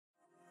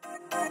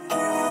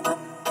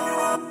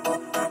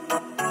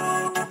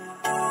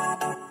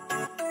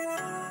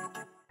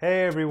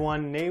Hey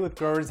everyone, Nate with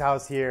Growers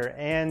House here,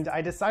 and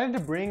I decided to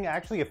bring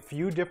actually a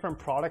few different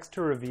products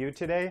to review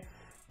today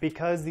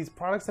because these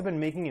products have been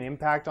making an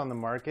impact on the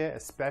market,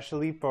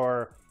 especially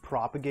for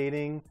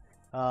propagating,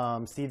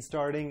 seed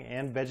starting,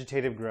 and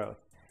vegetative growth.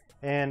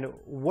 And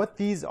what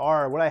these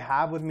are, what I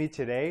have with me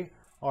today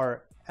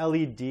are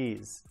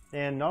LEDs.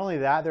 And not only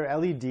that, they're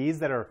LEDs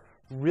that are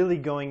really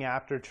going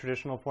after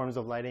traditional forms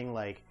of lighting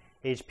like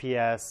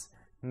HPS,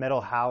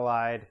 metal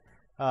halide,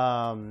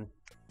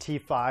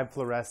 T5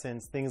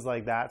 fluorescence, things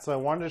like that. So I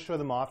wanted to show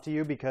them off to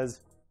you because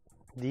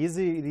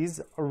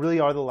these really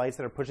are the lights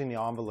that are pushing the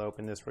envelope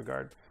in this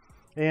regard.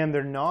 And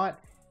they're not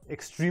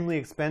extremely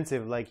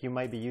expensive like you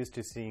might be used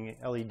to seeing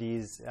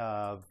LEDs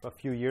a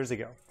few years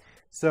ago.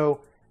 So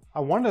I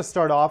wanted to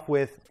start off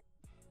with,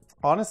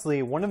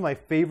 honestly, one of my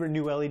favorite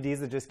new LEDs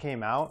that just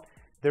came out.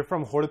 They're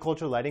from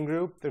Horticulture Lighting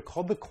Group. They're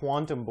called the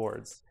Quantum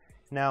boards.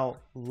 Now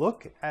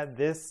look at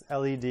this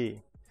LED.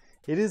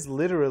 It is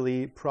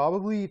literally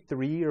probably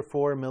 3 or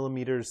 4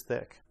 millimeters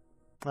thick,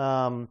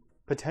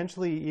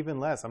 potentially even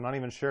less. I'm not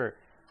even sure.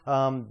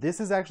 This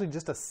is actually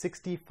just a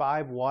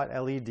 65 watt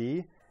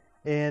LED.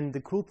 And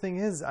the cool thing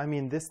is, I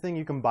mean, this thing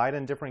you can buy it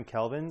in different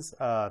kelvins,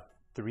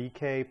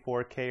 3K,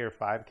 4K, or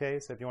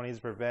 5K. So if you want to use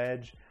it for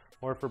veg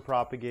or for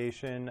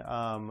propagation,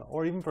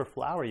 or even for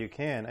flower, you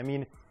can. I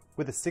mean,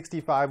 with a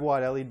 65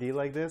 watt LED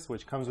like this,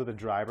 which comes with a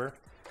driver,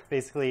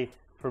 basically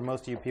for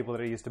most of you people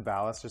that are used to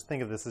ballast, just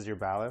think of this as your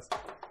ballast.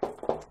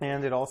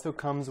 And it also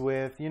comes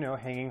with, you know,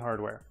 hanging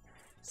hardware.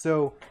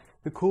 So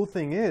the cool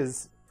thing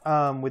is,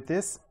 with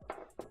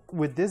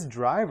this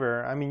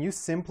driver, I mean, you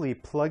simply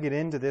plug it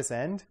into this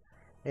end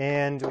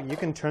and you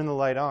can turn the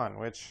light on,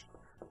 which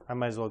I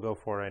might as well go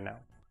for right now.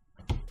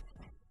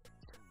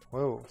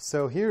 Whoa,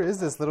 so here is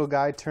this little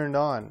guy turned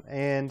on,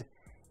 and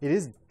it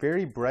is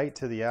very bright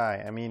to the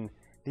eye. I mean,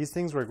 these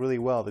things work really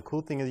well. The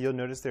cool thing is you'll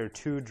notice there are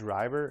 2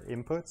 driver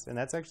inputs, and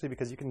that's actually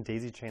because you can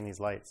daisy chain these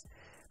lights.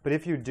 But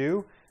if you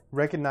do,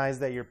 recognize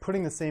that you're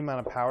putting the same amount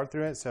of power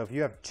through it. So if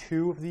you have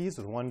 2 of these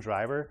with 1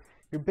 driver,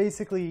 you're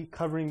basically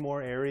covering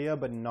more area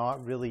but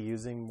not really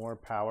using more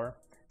power.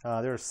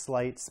 There are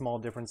slight small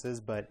differences,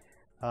 but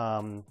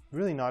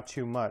really not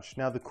too much.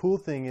 Now the cool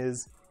thing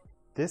is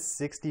this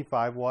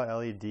 65 watt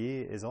LED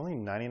is only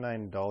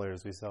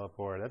 $99 we sell it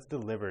for. That's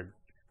delivered.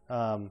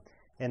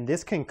 And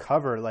this can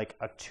cover like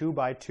a 2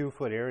 by 2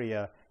 foot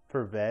area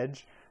for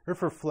veg, or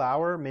for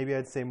flower, maybe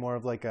I'd say more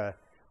of like a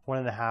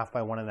 1.5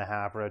 by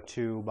 1.5 or a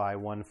 2 by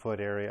 1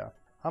 foot area.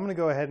 I'm gonna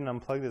go ahead and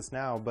unplug this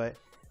now, but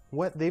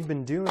what they've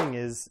been doing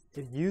is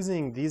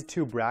using these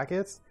 2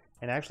 brackets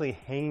and actually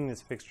hanging this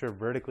fixture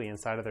vertically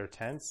inside of their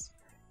tents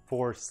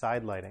for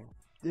side lighting.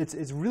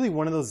 It's really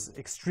one of those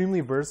extremely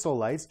versatile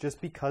lights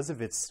just because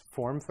of its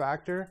form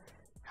factor,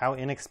 how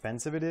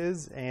inexpensive it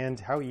is,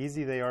 and how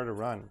easy they are to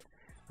run.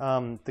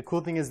 The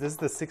cool thing is this is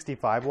the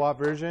 65 watt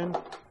version.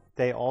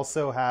 They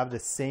also have the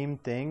same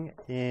thing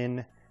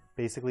in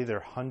basically their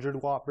 100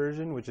 watt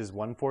version, which is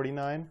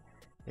 $149,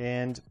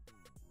 and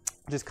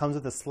just comes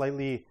with a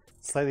slightly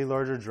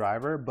larger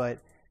driver, but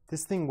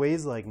this thing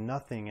weighs like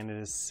nothing and it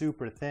is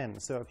super thin.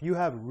 So if you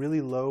have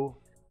really low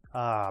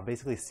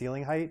basically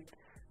ceiling height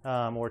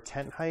or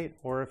tent height,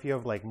 or if you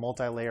have like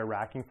multi-layer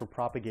racking for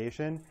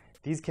propagation,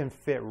 these can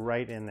fit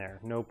right in there,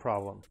 no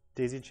problem.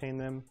 Daisy chain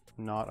them,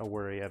 not a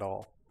worry at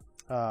all.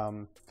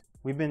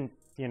 We've been,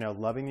 you know,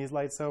 loving these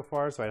lights so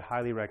far, so I'd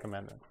highly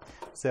recommend them.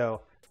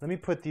 So let me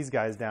put these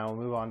guys down.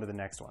 We'll move on to the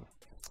next one.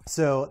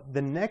 So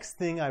the next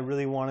thing I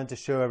really wanted to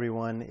show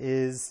everyone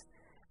is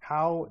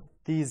how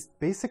these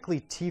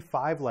basically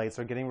T5 lights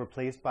are getting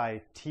replaced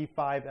by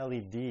T5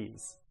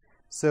 LEDs.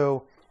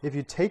 So if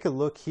you take a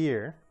look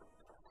here,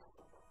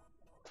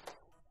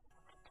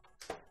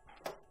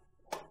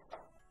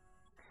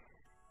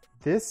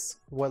 this,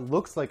 what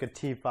looks like a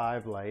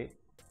T5 light,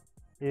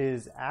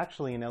 is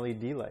actually an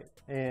LED light.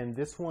 And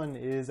this one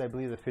is, I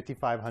believe, the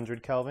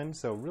 5500 Kelvin,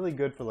 so really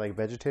good for like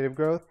vegetative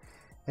growth.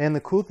 And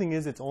the cool thing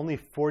is it's only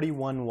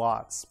 41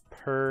 watts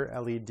per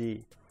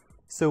LED.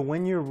 So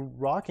when you're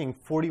rocking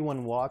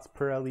 41 watts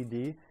per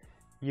LED,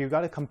 you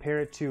got to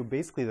compare it to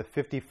basically the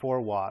 54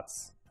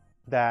 watts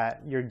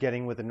that you're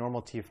getting with a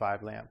normal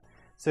T5 lamp.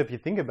 So if you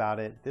think about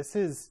it, this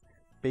is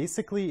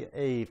basically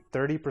a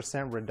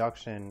 30%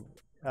 reduction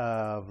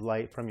of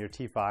light from your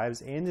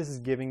T5s, and this is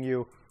giving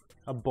you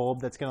a bulb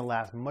that's going to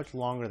last much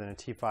longer than a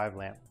T5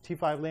 lamp.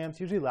 T5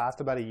 lamps usually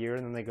last about a year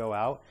and then they go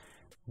out.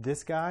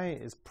 This guy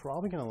is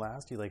probably going to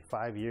last you like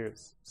 5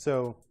 years.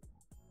 So,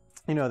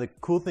 you know, the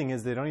cool thing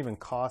is they don't even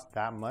cost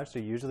that much.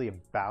 They're usually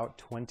about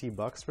 20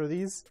 bucks for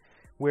these,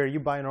 where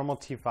you buy a normal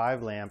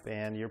T5 lamp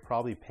and you're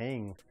probably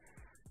paying,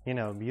 you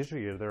know,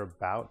 usually they're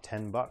about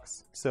 10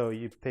 bucks. So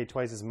you pay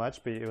twice as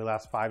much, but it will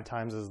last 5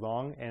 times as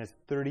long, and it's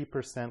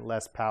 30%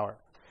 less power.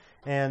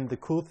 And the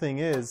cool thing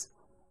is,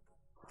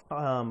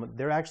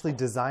 they're actually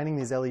designing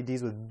these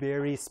LEDs with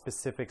very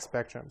specific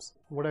spectrums.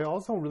 What I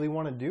also really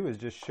want to do is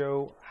just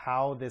show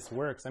how this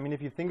works. I mean,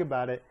 if you think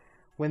about it,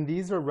 when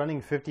these are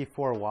running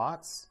 54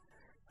 watts,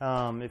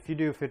 if you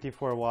do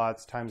 54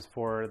 watts times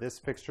 4, this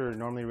fixture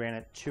normally ran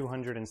at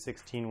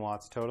 216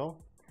 watts total.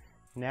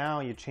 Now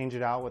you change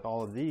it out with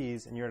all of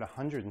these and you're at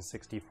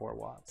 164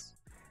 watts.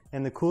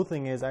 And the cool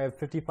thing is I have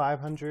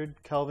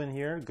 5500 Kelvin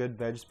here, good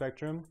veg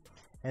spectrum.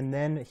 And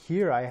then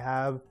here I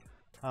have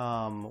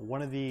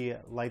one of the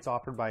lights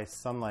offered by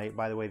Sunlight.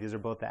 By the way, these are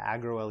both the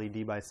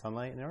AgroLED by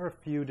Sunlight. And there are a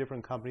few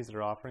different companies that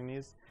are offering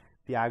these.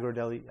 The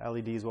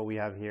AgroLED is what we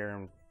have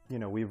here,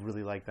 and we've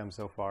really liked them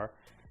so far.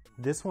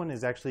 This one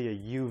is actually a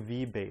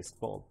UV based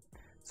bulb.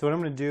 So what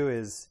I'm going to do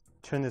is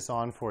turn this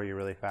on for you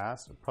really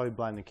fast. I'll probably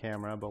blind the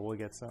camera, but we'll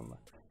get some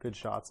good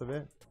shots of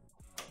it.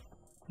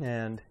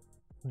 And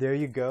there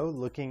you go,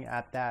 looking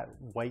at that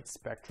white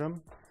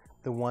spectrum,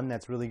 the one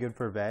that's really good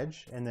for veg,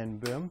 and then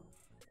boom,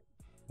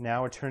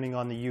 now we're turning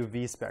on the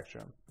UV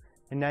spectrum.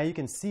 And now you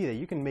can see that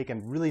you can make a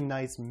really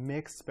nice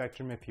mixed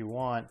spectrum if you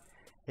want,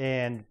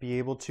 and be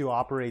able to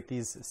operate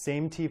these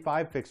same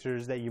T5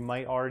 fixtures that you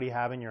might already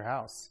have in your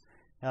house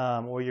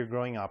or your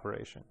growing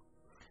operation.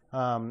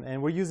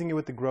 And we're using it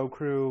with the Grow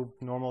Crew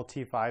normal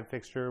T5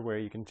 fixture where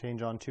you can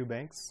change on 2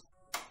 banks.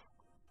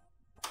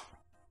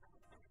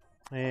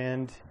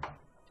 And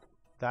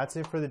that's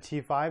it for the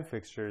T5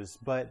 fixtures,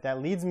 but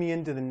that leads me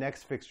into the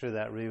next fixture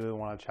that I really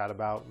want to chat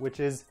about, which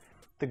is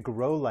the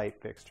Growlite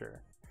fixture.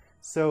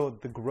 So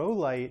the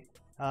Growlite,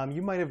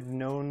 you might have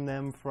known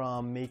them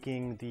from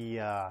making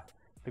the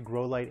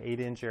Growlite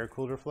 8-inch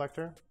air-cooled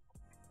reflector,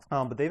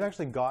 but they've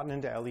actually gotten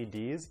into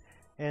LEDs,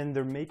 and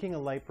they're making a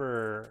light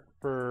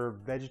for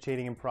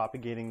vegetating and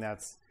propagating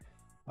that's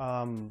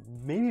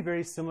maybe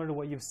very similar to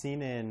what you've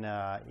seen in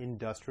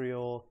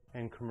industrial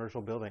and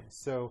commercial buildings.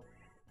 So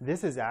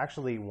this is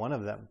actually one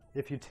of them.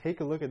 If you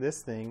take a look at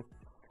this thing,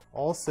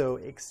 also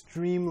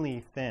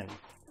extremely thin.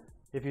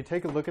 If you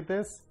take a look at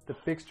this, the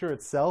fixture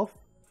itself,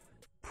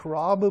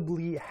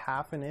 probably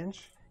 1/2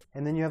 inch,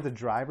 and then you have the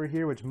driver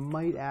here, which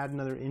might add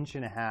another 1.5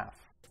 inches.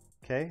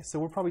 Okay, so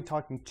we're probably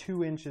talking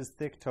 2 inches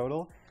thick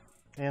total.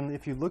 And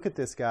if you look at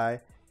this guy,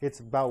 it's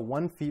about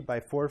 1 feet by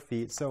 4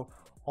 feet, so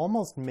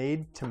almost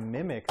made to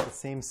mimic the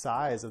same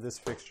size of this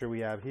fixture we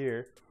have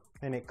here.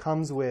 And it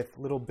comes with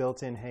little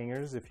built-in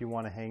hangers if you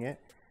want to hang it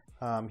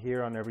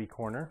here on every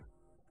corner.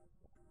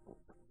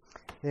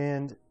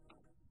 And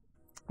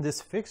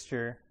this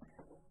fixture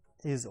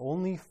is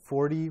only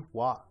 40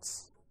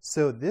 watts.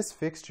 So this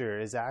fixture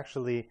is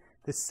actually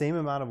the same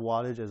amount of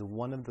wattage as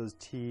one of those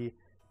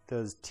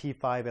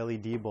T5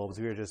 LED bulbs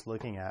we were just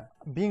looking at.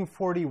 Being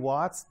 40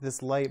 watts,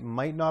 this light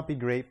might not be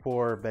great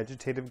for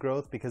vegetative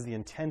growth because the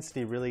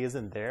intensity really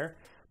isn't there.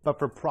 But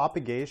for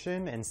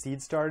propagation and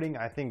seed starting,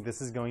 I think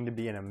this is going to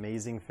be an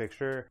amazing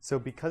fixture. So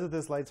because of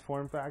this light's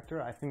form factor,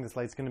 I think this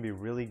light's going to be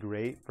really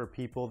great for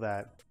people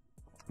that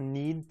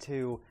need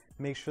to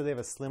make sure they have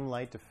a slim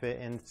light to fit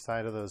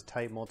inside of those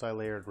tight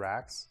multi-layered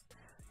racks,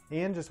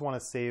 and just want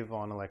to save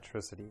on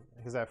electricity.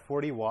 Because at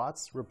 40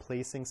 watts,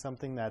 replacing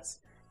something that's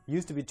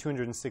used to be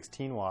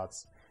 216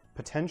 watts,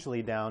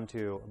 potentially down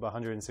to about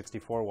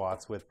 164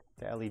 watts with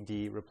the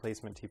LED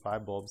replacement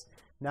T5 bulbs,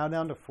 now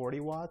down to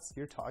 40 watts,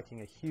 you're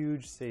talking a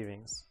huge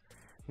savings.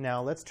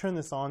 Now let's turn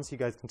this on so you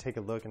guys can take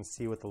a look and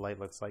see what the light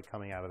looks like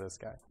coming out of this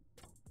guy.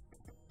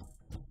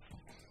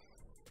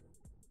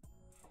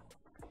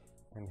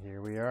 And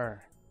here we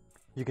are.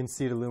 You can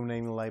see it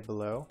illuminating the light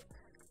below,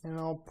 and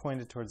I'll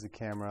point it towards the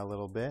camera a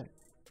little bit.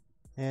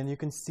 And you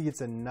can see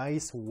it's a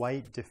nice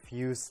white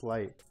diffuse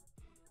light.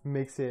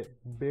 Makes it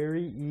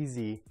very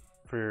easy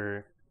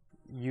for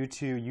you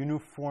to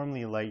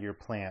uniformly light your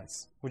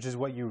plants, which is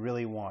what you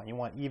really want. You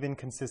want even,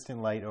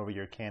 consistent light over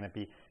your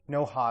canopy.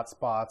 No hot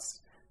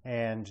spots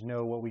and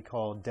no what we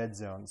call dead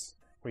zones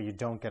where you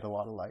don't get a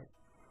lot of light.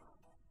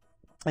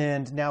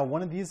 And now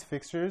one of these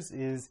fixtures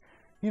is,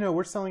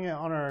 we're selling it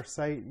on our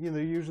site.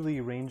 They're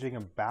usually ranging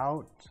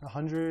about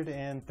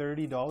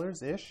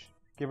 $130-ish,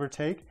 give or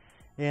take.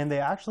 And they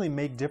actually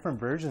make different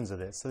versions of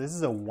this. So this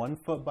is a 1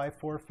 foot by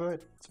 4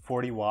 foot, it's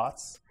 40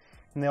 watts.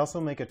 And they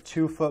also make a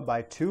 2 foot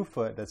by 2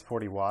 foot that's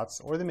 40 watts,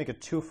 or they make a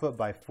 2 foot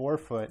by 4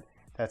 foot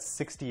that's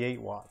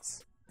 68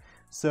 watts.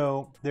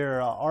 So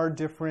there are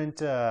different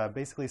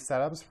basically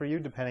setups for you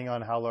depending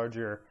on how large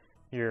your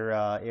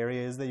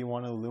area is that you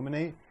want to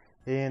illuminate.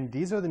 And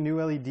these are the new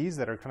LEDs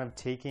that are kind of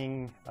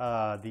taking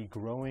the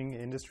growing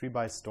industry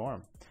by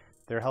storm.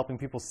 They're helping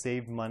people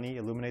save money,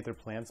 illuminate their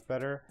plants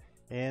better,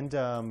 and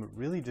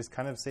really just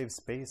kind of save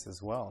space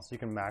as well. So you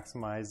can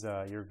maximize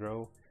your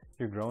grow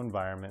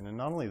environment. And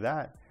not only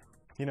that,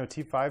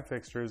 T5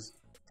 fixtures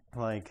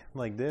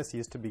like this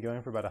used to be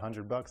going for about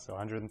 $100, so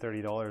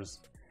 $130,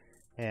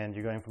 and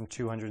you're going from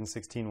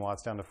 216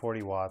 watts down to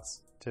 40 watts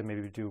to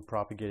maybe do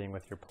propagating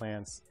with your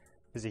plants.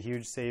 There's a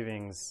huge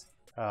savings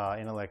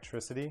in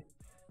electricity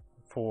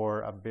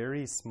for a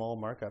very small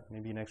markup,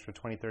 maybe an extra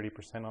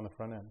 20-30% on the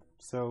front end.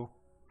 So,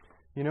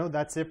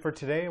 that's it for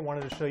today. I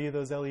wanted to show you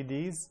those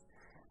LEDs.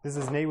 This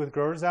is Nate with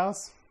Growers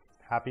House.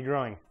 Happy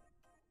growing.